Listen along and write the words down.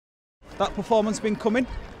that performance been coming?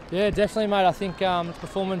 Yeah, definitely, mate. I think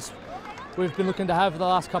performance we've been looking to have for the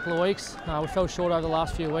last couple of weeks. We fell short over the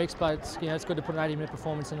last few weeks, but it's good to put an 80-minute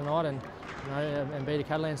performance in tonight and beat a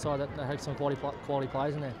Catalans side that had some quality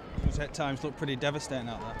players in there. Because at times looked pretty devastating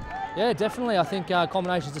out there. Yeah, definitely. I think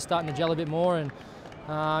combinations are starting to gel a bit more, and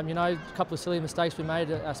a couple of silly mistakes we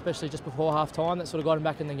made, especially just before half time, that sort of got him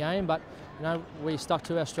back in the game. But we stuck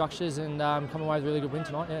to our structures and come away with a really good win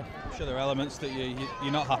tonight. Yeah. I'm sure there are elements that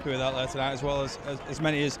you're not happy with out there tonight, as well as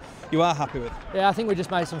many as you are happy with. Yeah, I think we just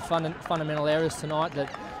made some fundamental errors tonight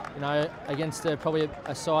that, against probably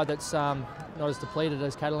a side that's not as depleted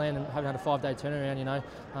as Catalan and having had a 5-day turnaround,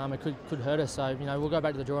 it could hurt us. So, we'll go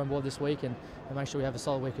back to the drawing board this week and make sure we have a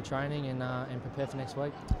solid week of training and prepare for next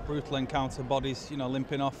week. Brutal encounter, bodies,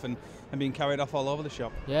 limping off and being carried off all over the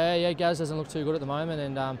shop. Yeah, Gaz doesn't look too good at the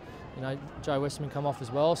moment, and Joe Westerman come off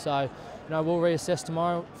as well. So, we'll reassess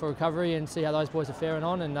tomorrow for recovery and see how those boys are faring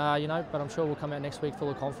on. And but I'm sure we'll come out next week full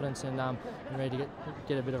of confidence and ready to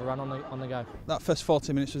get a bit of a run on the go. That first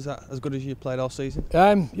 40 minutes, was that as good as you played all season?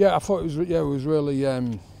 Yeah, I thought it was. Yeah, it was really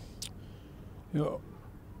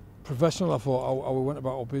professional. I thought how we went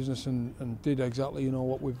about our business and did exactly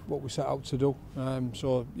what we set out to do.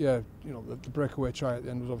 So yeah, the breakaway try at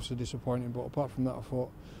the end was obviously disappointing, but apart from that, I thought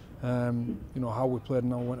how we played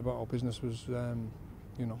and how we went about our business was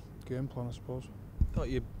game plan, I suppose. I thought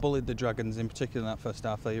you bullied the Dragons in particular in that first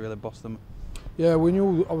half. There, you really bossed them. Yeah, we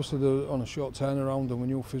knew obviously they're on a short turnaround, and we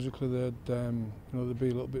knew physically they'd be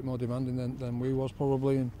a little bit more demanding than we was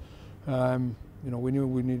probably, and we knew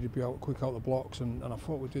we needed to be quick out the blocks, and I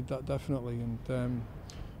thought we did that definitely. And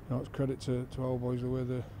it's credit to our boys the way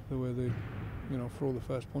they throw the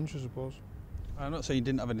first punch, I suppose. I'm not saying you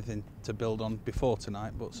didn't have anything to build on before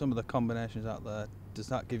tonight, but some of the combinations out there, does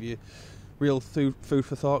that give you real food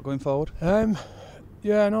for thought going forward?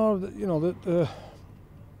 Yeah, no, the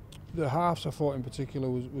halves I thought in particular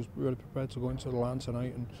was really prepared to go into the line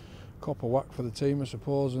tonight and cop a whack for the team, I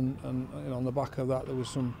suppose, and on the back of that there was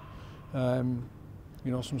some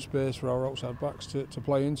some space for our outside backs to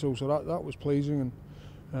play into, so that was pleasing,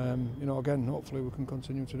 and again, hopefully we can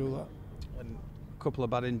continue to do that. And a couple of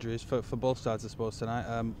bad injuries for both sides, I suppose,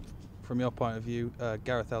 tonight. From your point of view,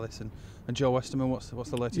 Gareth Ellis and Joe Westerman, what's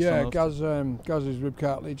the latest? Yeah, Gaz is rib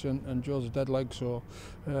cartilage and Joe's a dead leg, so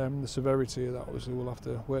the severity of that obviously we'll have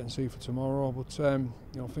to wait and see for tomorrow. But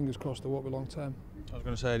fingers crossed, it won't be long term. I was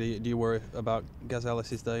going to say, do you worry about Gaz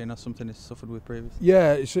Ellis's day? Something he's suffered with previously.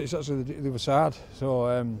 Yeah, it's actually the other side. So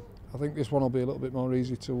I think this one will be a little bit more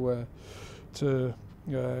easy to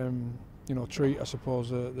treat. I suppose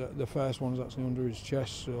the first one's actually under his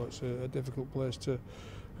chest, so it's a difficult place to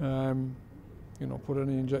put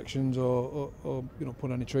any injections or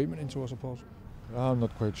put any treatment into, I suppose. I'm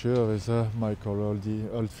not quite sure. There's Michael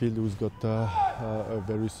Oldfield who's got a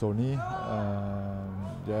very sore knee.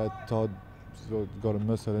 Todd got a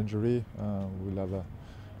muscle injury. We'll have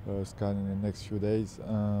a scan in the next few days.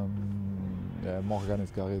 Morgan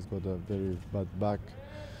Escarré's got a very bad back.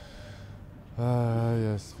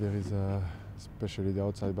 Yes, there is especially the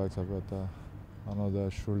outside backs. I've got another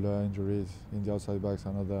shoulder injuries in the outside backs,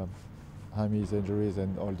 another hammies injuries,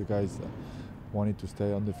 and all the guys wanted to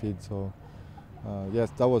stay on the field. So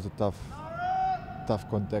yes, that was a tough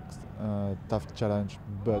context, tough challenge,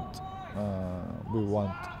 but we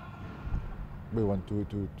want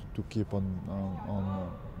to keep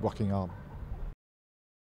on working hard.